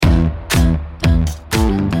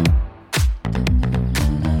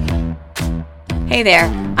Hey there,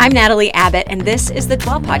 I'm Natalie Abbott, and this is the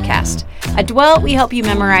Dwell Podcast. At Dwell, we help you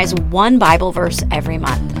memorize one Bible verse every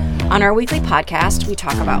month. On our weekly podcast, we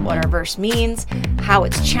talk about what our verse means, how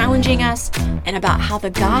it's challenging us, and about how the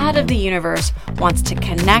God of the universe wants to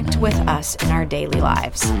connect with us in our daily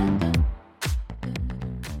lives.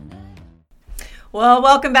 Well,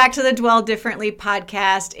 welcome back to the Dwell Differently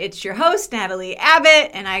podcast. It's your host, Natalie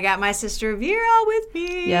Abbott, and I got my sister Vera with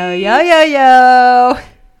me. Yo.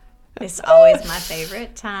 It's always my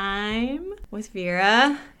favorite time with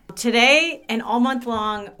Vera. Today and all month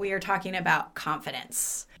long, we are talking about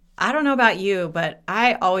confidence. I don't know about you, but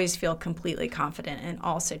I always feel completely confident in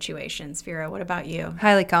all situations. Vera, what about you?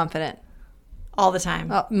 Highly confident. All the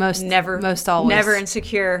time? Most always. Never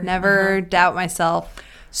insecure? Never doubt myself.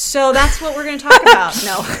 So that's what we're going to talk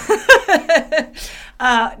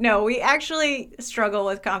about. No, we actually struggle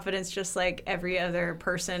with confidence just like every other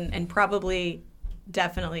person, and probably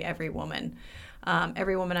definitely every woman.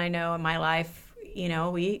 Every woman I know in my life,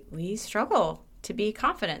 we struggle to be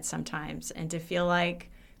confident sometimes and to feel like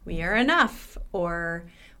we are enough, or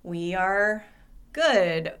we are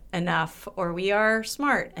good enough, or we are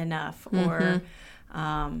smart enough, or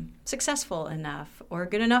successful enough, or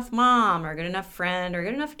good enough mom, or good enough friend, or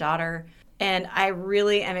good enough daughter. And I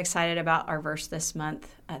really am excited about our verse this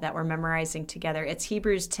month that we're memorizing together. It's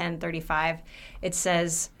Hebrews 10:35. It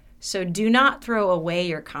says, "So do not throw away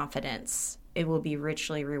your confidence. It will be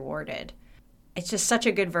richly rewarded." It's just such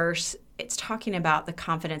a good verse. It's talking about the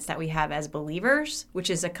confidence that we have as believers,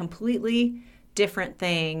 which is a completely different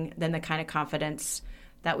thing than the kind of confidence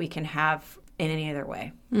that we can have in any other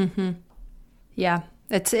way. Mm-hmm. Yeah,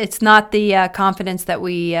 it's not the confidence that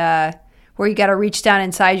we where you got to reach down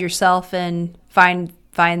inside yourself and find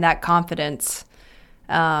that confidence,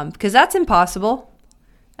 because that's impossible.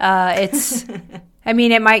 It's I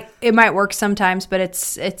mean, it might work sometimes, but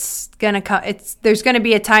there's gonna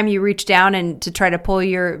be a time you reach down and to try to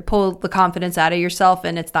pull the confidence out of yourself,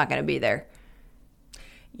 and it's not gonna be there.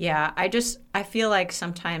 Yeah, I feel like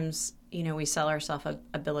sometimes, we sell ourselves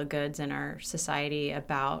a bill of goods in our society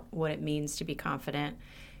about what it means to be confident,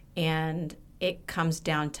 and it comes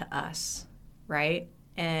down to us, right?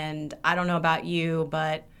 And I don't know about you,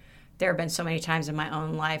 but there have been so many times in my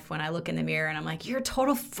own life when I look in the mirror and I'm like, you're a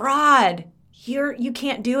total fraud. You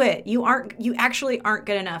can't do it. You actually aren't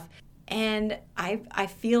good enough. And I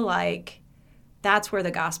feel like that's where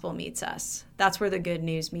the gospel meets us. That's where the good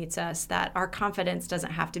news meets us, that our confidence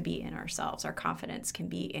doesn't have to be in ourselves. Our confidence can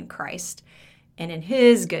be in Christ and in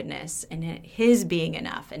his goodness and in his being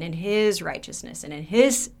enough and in his righteousness and in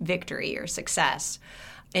his victory or success,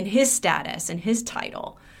 in his status and his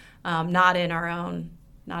title, not in our own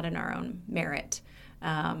merit.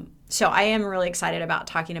 So I am really excited about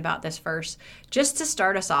talking about this verse. Just to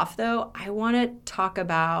start us off, though, I want to talk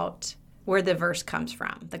about where the verse comes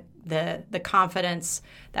from, the confidence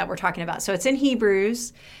that we're talking about. So it's in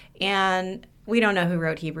Hebrews, and we don't know who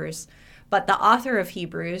wrote Hebrews, but the author of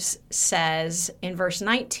Hebrews says in verse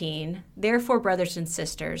 19, "Therefore, brothers and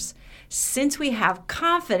sisters, since we have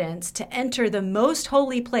confidence to enter the most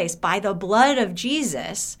holy place by the blood of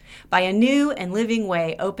Jesus, by a new and living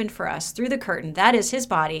way opened for us through the curtain, that is his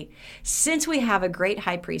body, since we have a great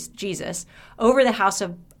high priest, Jesus, over the house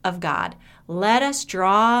of God, let us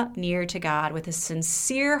draw near to God with a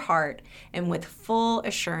sincere heart and with full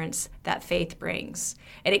assurance that faith brings."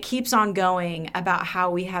 And it keeps on going about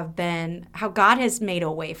how God has made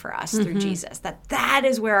a way for us through Jesus, that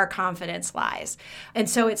is where our confidence lies. And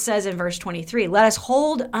so it says in verse 23, "Let us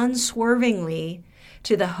hold unswervingly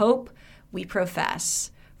to the hope we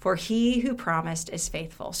profess, for he who promised is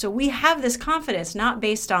faithful." So we have this confidence not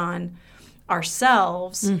based on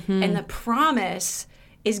ourselves, and the promise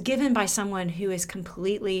is given by someone who is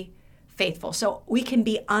completely faithful. So we can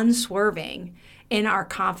be unswerving in our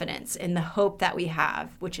confidence, in the hope that we have,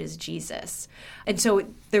 which is Jesus. And so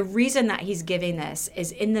the reason that he's giving this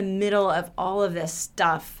is in the middle of all of this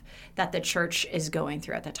stuff that the church is going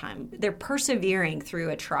through at the time. They're persevering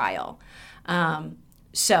through a trial.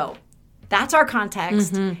 So that's our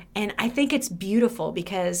context. And I think it's beautiful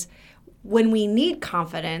because when we need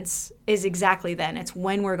confidence is exactly then. It's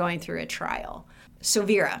when we're going through a trial. So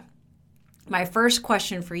Vera, my first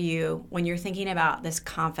question for you, when you're thinking about this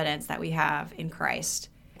confidence that we have in Christ,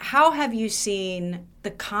 how have you seen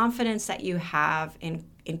the confidence that you have in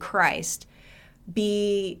Christ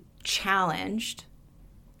be challenged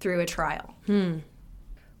through a trial?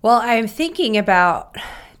 Well, I'm thinking about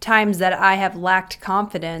times that I have lacked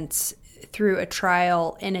confidence through a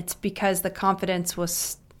trial, and it's because the confidence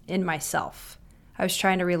was in myself. I was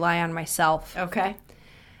trying to rely on myself. Okay.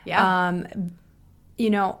 Yeah.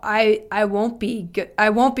 I won't be good. I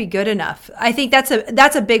won't be good enough. I think that's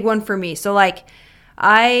a big one for me. So like,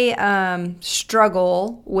 I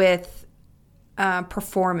struggle with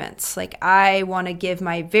performance. Like, I want to give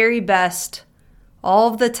my very best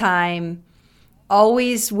all of the time,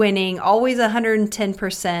 always winning, always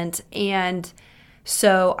 110%. And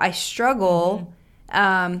so I struggle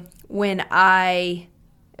when I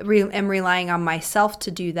am relying on myself to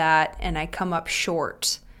do that and I come up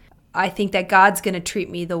short. I think that God's going to treat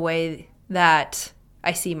me the way that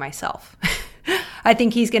I see myself. I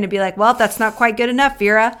think he's going to be like, well, that's not quite good enough,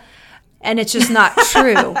 Vera. And it's just not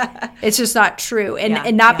true. It's just not true.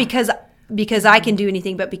 And not because I can do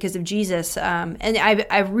anything, but because of Jesus. And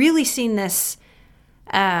I've really seen this.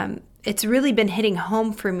 It's really been hitting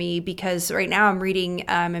home for me because right now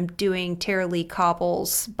I'm doing Tara Lee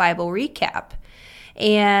Cobble's Bible recap.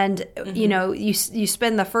 And, you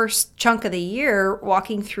spend the first chunk of the year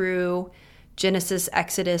walking through Genesis,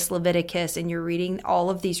 Exodus, Leviticus, and you're reading all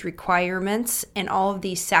of these requirements and all of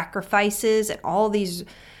these sacrifices and all of these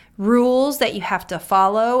rules that you have to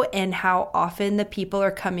follow, and how often the people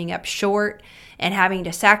are coming up short and having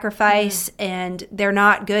to sacrifice, and they're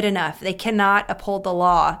not good enough. They cannot uphold the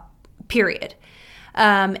law, period.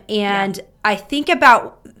 I think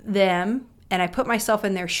about them, and I put myself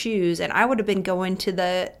in their shoes, and I would have been going to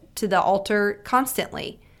the altar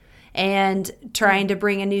constantly and trying to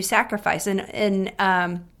bring a new sacrifice. And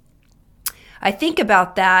I think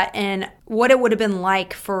about that and what it would have been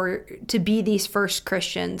like to be these first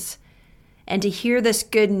Christians and to hear this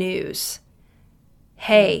good news.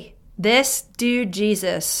 Hey, this dude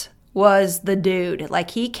Jesus was the dude.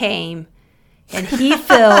 Like, he came and he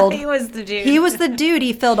filled. He was the dude. He was the dude.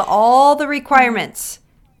 He filled all the requirements.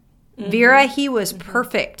 Vera, he was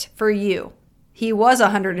perfect for you. He was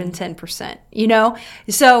 110%,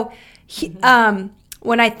 So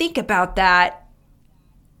when I think about that,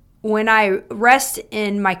 when I rest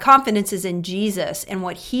in my confidence is in Jesus and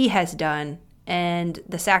what he has done and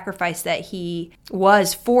the sacrifice that he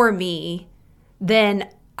was for me, then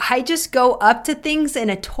I just go up to things in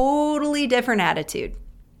a totally different attitude.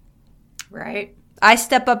 Right. I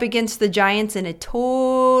step up against the giants in a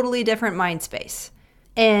totally different mind space.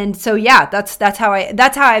 And so, yeah, that's how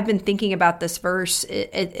I've been thinking about this verse.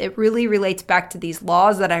 It really relates back to these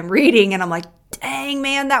laws that I'm reading, and I'm like, dang,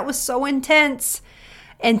 man, that was so intense.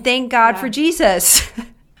 And thank God for Jesus.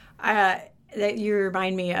 That you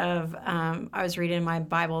remind me of. I was reading my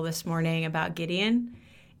Bible this morning about Gideon,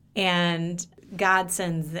 and God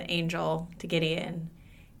sends the angel to Gideon,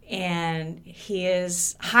 and he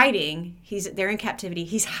is hiding. They're in captivity.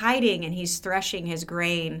 He's hiding, and he's threshing his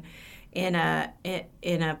grain in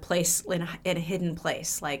a place, in a hidden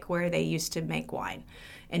place, like where they used to make wine.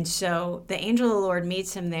 And so the angel of the Lord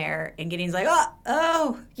meets him there, and Gideon's like,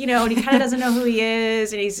 and he kind of doesn't know who he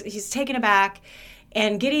is, and he's taken aback.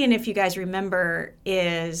 And Gideon, if you guys remember,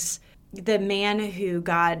 is the man who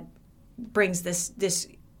God brings this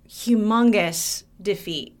humongous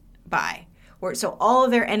defeat by. So all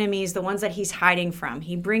of their enemies, the ones that he's hiding from,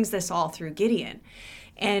 he brings this all through Gideon.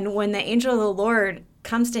 And when the angel of the Lord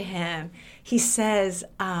comes to him, he says,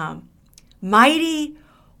 mighty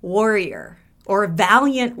warrior or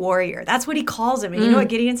valiant warrior. That's what he calls him. And you know what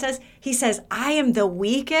Gideon says? He says, I am the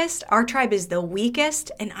weakest. Our tribe is the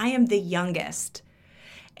weakest, and I am the youngest.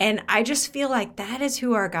 And I just feel like that is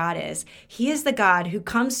who our God is. He is the God who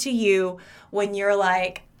comes to you when you're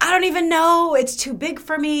like, I don't even know, it's too big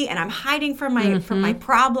for me, and I'm hiding from my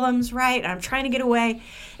problems, right? And I'm trying to get away.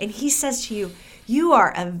 And he says to you, you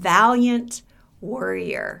are a valiant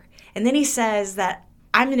warrior. And then he says that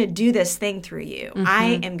I'm going to do this thing through you.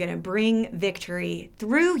 I am going to bring victory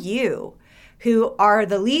through you, who are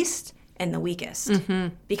the least and the weakest,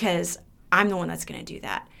 because I'm the one that's going to do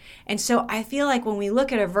that. And so I feel like when we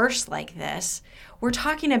look at a verse like this, we're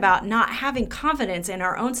talking about not having confidence in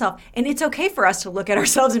our own self. And it's okay for us to look at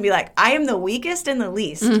ourselves and be like, I am the weakest and the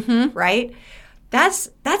least, right? That's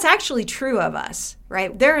actually true of us,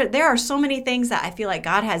 right? There are so many things that I feel like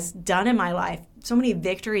God has done in my life, so many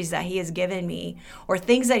victories that he has given me, or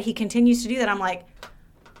things that he continues to do that I'm like,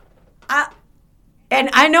 and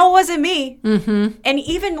I know it wasn't me. And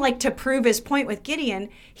even like to prove his point with Gideon,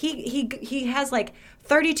 he has like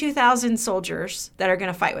 32,000 soldiers that are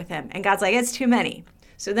going to fight with him. And God's like, it's too many.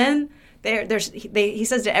 So then he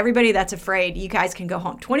says to everybody that's afraid, you guys can go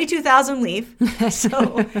home. 22,000 leave.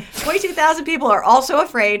 So 22,000 people are also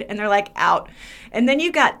afraid, and they're like out. And then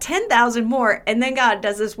you got 10,000 more. And then God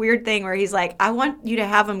does this weird thing where he's like, I want you to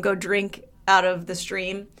have them go drink out of the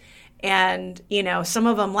stream. And, some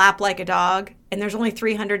of them lap like a dog. And there's only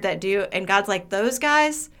 300 that do. And God's like, those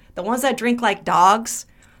guys, the ones that drink like dogs,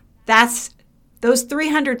 that's Those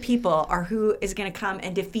 300 people are who is going to come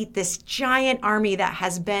and defeat this giant army that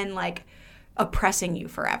has been like oppressing you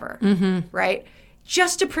forever, right?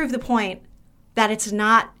 Just to prove the point that it's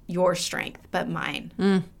not your strength, but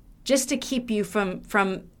mine. Just to keep you from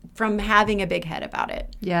having a big head about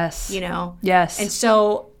it. Yes. You know? Yes. And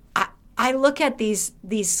so I look at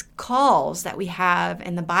these calls that we have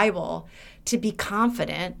in the Bible to be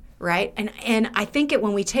confident, right? And I think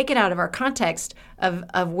when we take it out of our context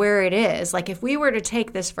of where it is, like if we were to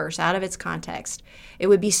take this verse out of its context, it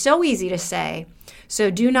would be so easy to say,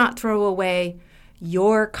 so do not throw away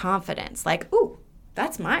your confidence. Like, ooh,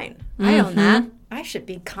 that's mine. I own that. I should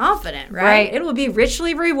be confident, right? It will be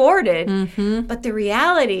richly rewarded. But the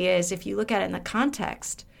reality is, if you look at it in the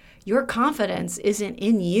context, your confidence isn't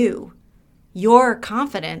in you. Your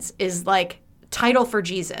confidence is like title for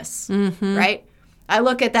Jesus, right? I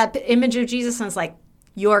look at that image of Jesus and it's like,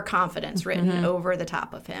 your confidence written over the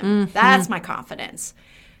top of him. That's my confidence.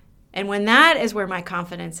 And when that is where my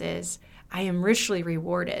confidence is, I am richly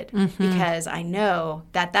rewarded because I know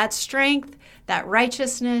that strength, that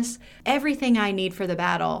righteousness, everything I need for the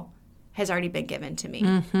battle has already been given to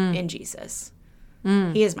me in Jesus.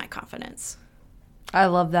 He is my confidence. I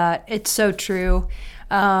love that. It's so true.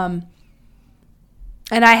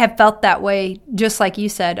 And I have felt that way, just like you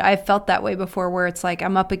said. I've felt that way before where it's like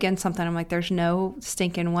I'm up against something. I'm like, there's no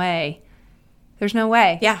stinking way. There's no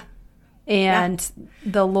way. Yeah. And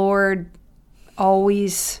the Lord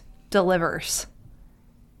always delivers.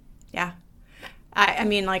 Yeah. I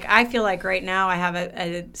mean, like, I feel like right now I have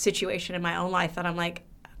a situation in my own life that I'm like,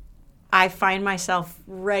 I find myself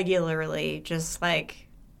regularly just like,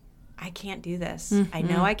 I can't do this. I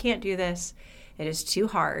know I can't do this. It is too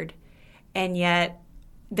hard. And yet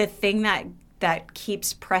the thing that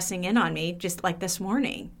keeps pressing in on me, just like this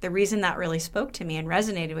morning, the reason that really spoke to me and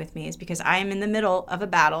resonated with me is because I am in the middle of a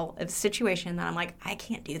battle, of a situation that I'm like, I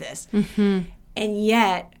can't do this. And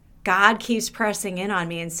yet God keeps pressing in on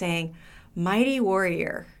me and saying, mighty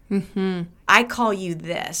warrior, I call you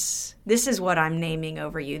this. This is what I'm naming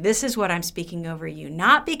over you. This is what I'm speaking over you.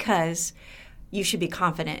 Not because you should be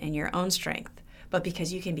confident in your own strength, but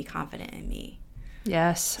because you can be confident in me.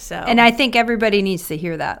 Yes. So, and I think everybody needs to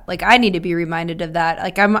hear that. Like, I need to be reminded of that.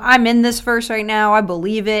 Like, I'm in this verse right now. I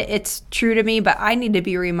believe it. It's true to me, but I need to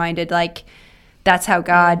be reminded, like, that's how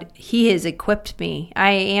God, he has equipped me.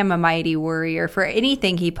 I am a mighty warrior for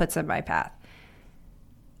anything he puts in my path.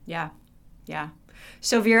 Yeah. Yeah.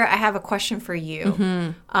 So, Vera, I have a question for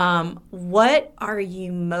you. What are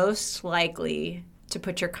you most likely to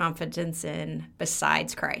put your confidence in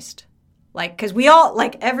besides Christ? Like, because we all,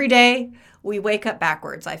 like, every day we wake up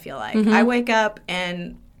backwards, I feel like. I wake up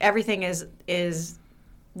and everything is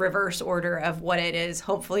reverse order of what it is,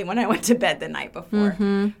 hopefully, when I went to bed the night before,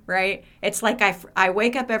 right? It's like I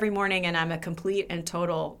wake up every morning and I'm a complete and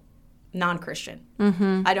total non-Christian.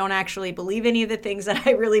 I don't actually believe any of the things that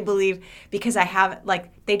I really believe because I have,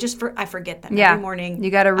 like, I forget them every morning. You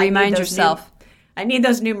got to remind yourself. I need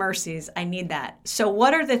those new mercies. I need that. So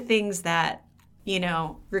what are the things that, you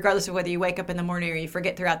know, regardless of whether you wake up in the morning or you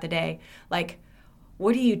forget throughout the day, like,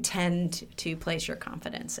 what do you tend to place your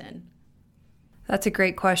confidence in? That's a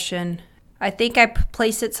great question. I think I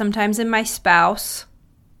place it sometimes in my spouse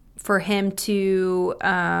for him to,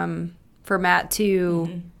 for Matt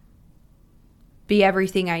to be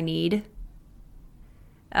everything I need.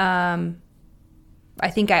 I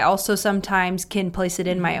think I also sometimes can place it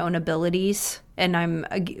in my own abilities. And I'm,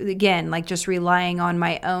 again, like just relying on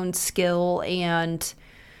my own skill and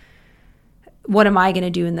what am I going to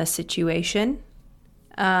do in this situation?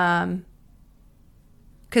 Because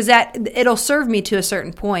it'll serve me to a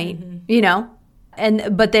certain point, you know?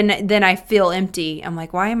 But then I feel empty. I'm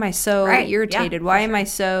like, why am I so irritated? Why am I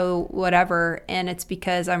so whatever? And it's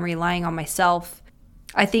because I'm relying on myself.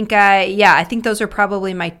 I think those are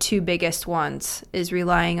probably my two biggest ones, is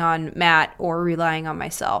relying on Matt or relying on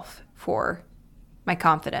myself for my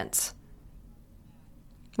confidence.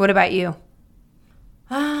 What about you?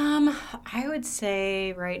 I would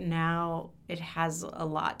say right now it has a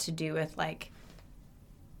lot to do with like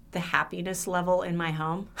the happiness level in my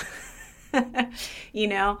home. You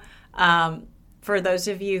know, for those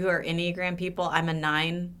of you who are Enneagram people, I'm a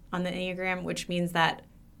 9 on the Enneagram, which means that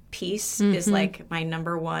peace is like my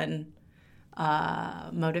number one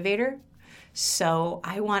motivator. So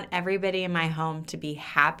I want everybody in my home to be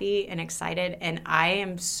happy and excited. And I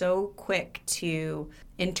am so quick to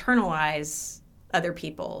internalize other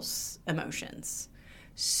people's emotions.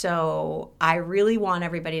 So I really want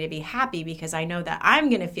everybody to be happy because I know that I'm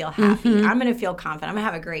going to feel happy. I'm going to feel confident. I'm going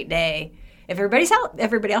to have a great day if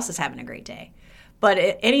everybody else is having a great day. But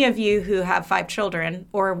any of you who have 5 children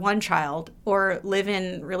or 1 child or live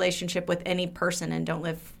in relationship with any person and don't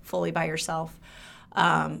live fully by yourself,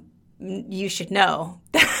 you should know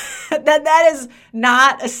that is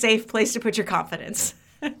not a safe place to put your confidence.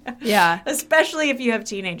 Yeah. Especially if you have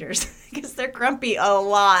teenagers, because they're grumpy a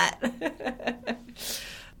lot.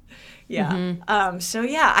 Yeah. Mm-hmm. So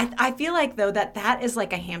yeah, I feel like though that is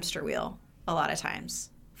like a hamster wheel a lot of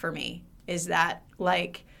times for me, is that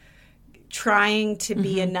like trying to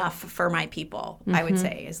be enough for my people, I would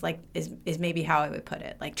say is maybe how I would put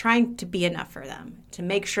it. Like trying to be enough for them, to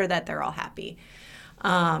make sure that they're all happy.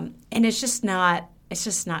 And it's just not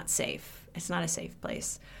safe. It's not a safe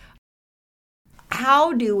place.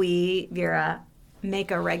 How do we, Vera,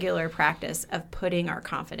 make a regular practice of putting our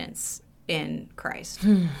confidence in Christ?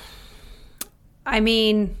 I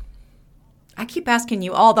mean, I keep asking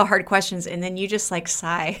you all the hard questions, and then you just like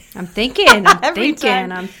sigh. I'm thinking. You're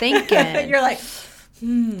like,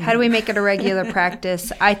 how do we make it a regular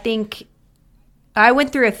practice? I think I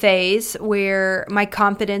went through a phase where my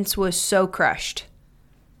confidence was so crushed.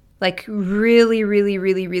 Like really, really,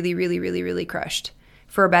 really, really, really, really, really crushed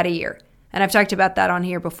for about a year. And I've talked about that on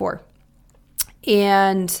here before.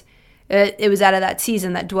 And it was out of that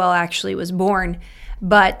season that Dwell actually was born.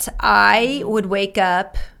 But I would wake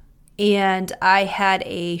up and I had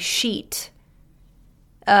a sheet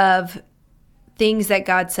of things that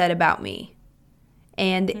God said about me.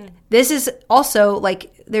 And this is also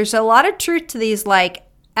like, there's a lot of truth to these like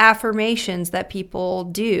affirmations that people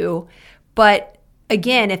do. But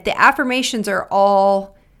again, if the affirmations are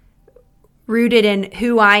all rooted in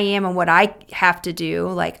who I am and what I have to do,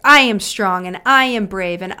 like I am strong and I am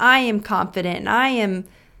brave and I am confident and I am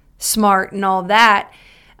smart and all that,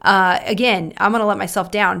 again, I'm going to let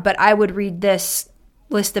myself down. But I would read this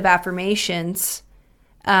list of affirmations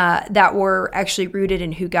that were actually rooted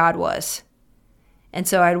in who God was. And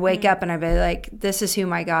so I'd wake up and I'd be like, this is who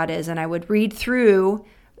my God is. And I would read through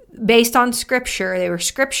based on scripture. They were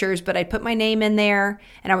scriptures, but I'd put my name in there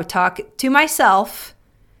and I would talk to myself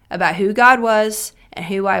about who God was and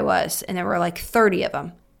who I was. And there were like 30 of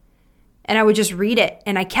them. And I would just read it.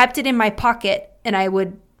 And I kept it in my pocket and I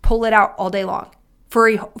would pull it out all day long for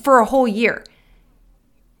a whole year.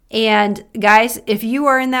 And guys, if you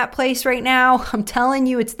are in that place right now, I'm telling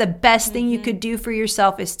you, it's the best thing you could do for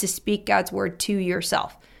yourself is to speak God's word to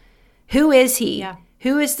yourself. Who is he? Yeah.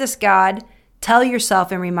 Who is this God? Tell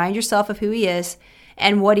yourself and remind yourself of who he is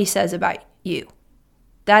and what he says about you.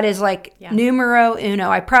 That is like numero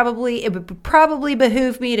uno. It would probably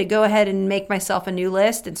behoove me to go ahead and make myself a new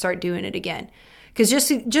list and start doing it again. Because just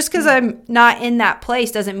because I'm not in that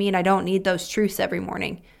place doesn't mean I don't need those truths every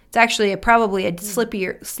morning. It's actually probably a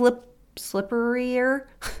slipperier,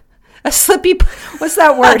 a slippy, what's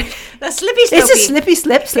that word? A slippy slopey. It's a slippy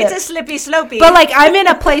slip. It's a slippy slopey. But like I'm in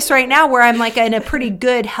a place right now where I'm like in a pretty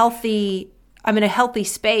good, I'm in a healthy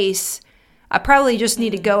space. I probably just need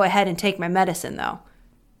to go ahead and take my medicine though.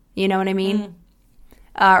 You know what I mean?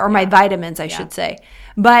 Or my vitamins, I should say.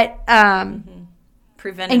 But, and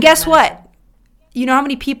guess what? You know how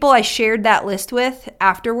many people I shared that list with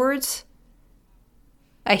afterwards?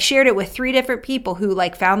 I shared it with 3 different people who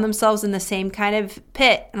like found themselves in the same kind of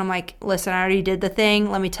pit. And I'm like, listen, I already did the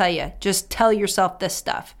thing. Let me tell you, just tell yourself this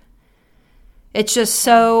stuff. It's just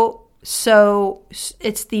so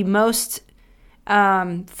it's the most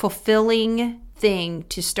fulfilling thing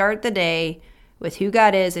to start the day with who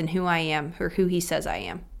God is and who I am, or who he says I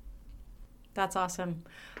am. That's awesome.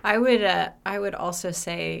 I would also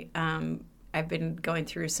say I've been going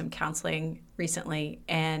through some counseling recently,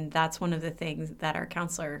 and that's one of the things that our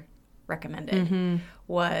counselor recommended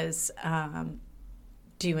was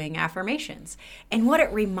doing affirmations. And what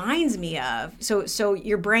it reminds me of, so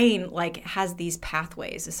your brain like has these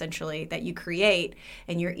pathways essentially that you create,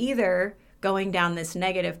 and you're either going down this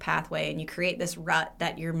negative pathway and you create this rut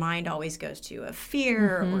that your mind always goes to of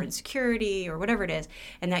fear or insecurity or whatever it is,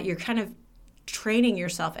 and that you're kind of training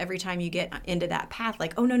yourself every time you get into that path,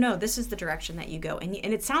 like, oh, no, this is the direction that you go. And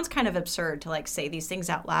it sounds kind of absurd to like say these things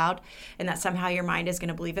out loud and that somehow your mind is going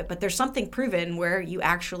to believe it. But there's something proven where you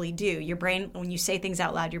actually do. Your brain, when you say things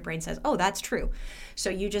out loud, your brain says, oh, that's true. So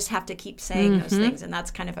you just have to keep saying those things. And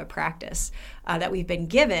that's kind of a practice that we've been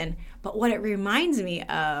given. But what it reminds me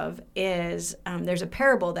of is there's a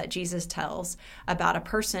parable that Jesus tells about a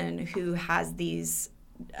person who has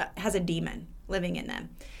a demon living in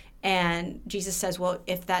them. And Jesus says, well,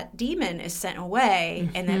 if that demon is sent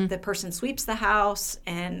away and that the person sweeps the house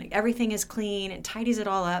and everything is clean and tidies it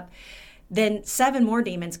all up, then 7 more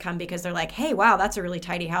demons come because they're like, hey, wow, that's a really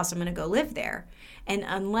tidy house. I'm going to go live there. And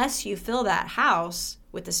unless you fill that house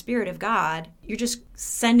with the Spirit of God, you're just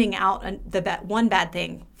sending out one bad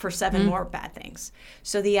thing for 7 more bad things.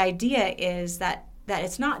 So the idea is that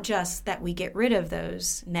it's not just that we get rid of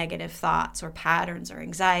those negative thoughts or patterns or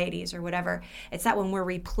anxieties or whatever. It's that when we're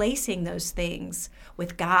replacing those things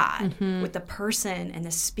with God, with the person and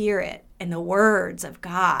the Spirit and the words of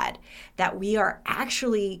God, that we are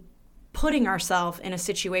actually putting ourselves in a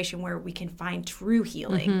situation where we can find true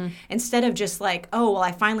healing instead of just like, oh, well,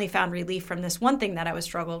 I finally found relief from this one thing that I was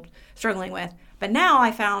struggling with, but now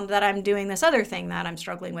I found that I'm doing this other thing that I'm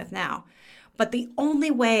struggling with now. But the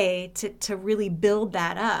only way to really build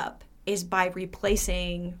that up is by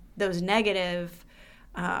replacing those negative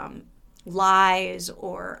lies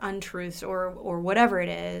or untruths or whatever it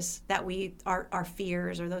is that our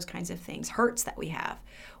fears or those kinds of things, hurts that we have,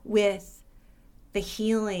 with the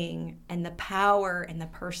healing and the power and the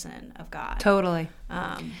person of God. Totally.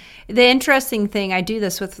 The interesting thing, I do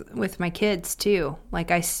this with my kids too.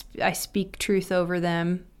 Like I speak truth over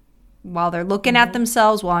them while they're looking at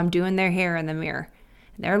themselves, while I'm doing their hair in the mirror.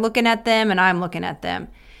 They're looking at them and I'm looking at them.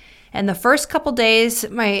 And the first couple days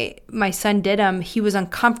my son did them, he was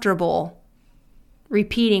uncomfortable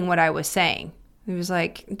repeating what I was saying. He was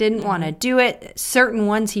like, didn't want to do it. Certain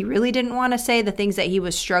ones he really didn't want to say, the things that he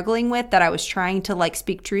was struggling with that I was trying to like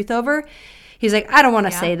speak truth over. He's like, I don't want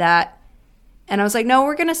to say that. And I was like, no,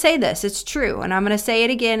 we're going to say this. It's true. And I'm going to say it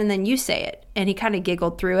again and then you say it. And he kind of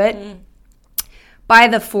giggled through it. By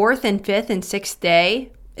the 4th and 5th and 6th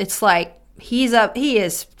day, it's like he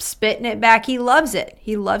is spitting it back. He loves it.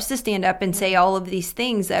 He loves to stand up and say all of these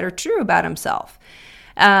things that are true about himself.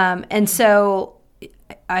 And so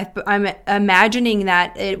I'm imagining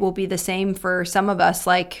that it will be the same for some of us.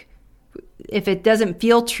 Like if it doesn't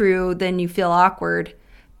feel true, then you feel awkward,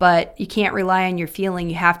 but you can't rely on your feeling.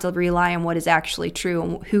 You have to rely on what is actually true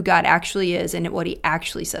and who God actually is and what he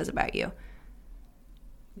actually says about you.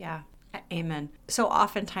 Yeah. Amen. So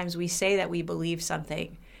oftentimes we say that we believe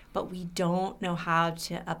something, but we don't know how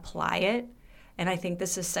to apply it. And I think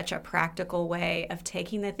this is such a practical way of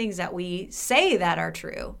taking the things that we say that are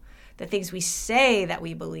true, the things we say that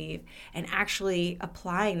we believe, and actually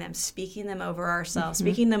applying them, speaking them over ourselves,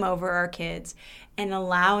 speaking them over our kids, and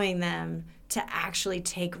allowing them to actually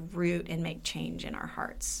take root and make change in our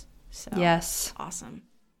hearts. So yes. Awesome.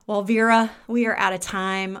 Well, Vera, we are out of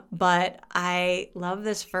time, but I love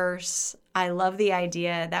this verse. I love the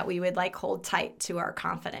idea that we would like hold tight to our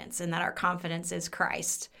confidence and that our confidence is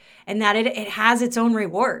Christ and that it has its own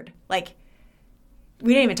reward. Like,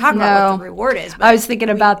 we didn't even talk about what the reward is. But I was thinking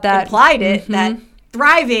about that. Implied it, that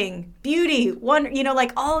thriving, beauty,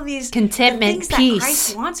 like all of these contentment, things peace that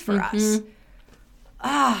Christ wants for us.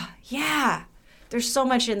 Yeah. There's so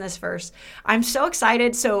much in this verse. I'm so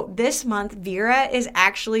excited. So this month, Vera is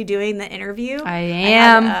actually doing the interview. I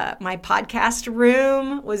am. My podcast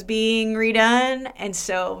room was being redone. And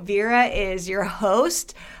so Vera is your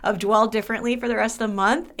host of Dwell Differently for the rest of the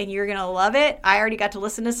month. And you're going to love it. I already got to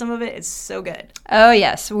listen to some of it. It's so good. Oh,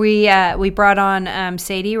 yes. We brought on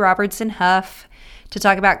Sadie Robertson Huff to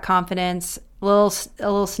talk about confidence. A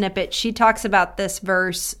little snippet. She talks about this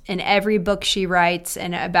verse in every book she writes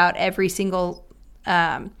and about every single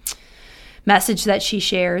message that she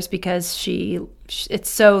shares because it's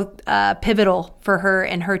so pivotal for her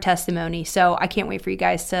and her testimony. So I can't wait for you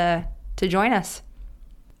guys to join us.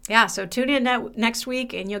 Yeah, so tune in next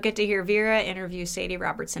week and you'll get to hear Vera interview Sadie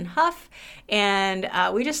Robertson Huff. And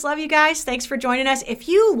we just love you guys. Thanks for joining us. If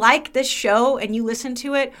you like this show and you listen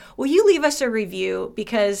to it, will you leave us a review?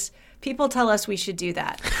 Because people tell us we should do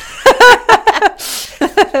that.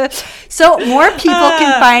 So more people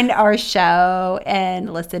can find our show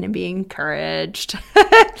and listen and be encouraged.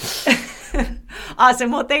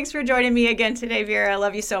 Awesome. Well, thanks for joining me again today, Vera. I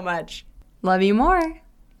love you so much. Love you more.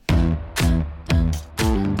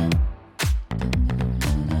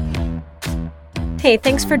 Hey,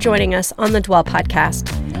 thanks for joining us on the Dwell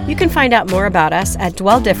Podcast. You can find out more about us at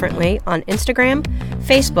Dwell Differently on Instagram,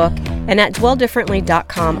 Facebook, and at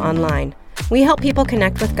dwelldifferently.com online. We help people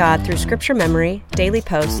connect with God through scripture memory, daily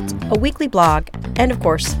posts, a weekly blog, and of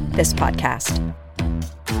course, this podcast.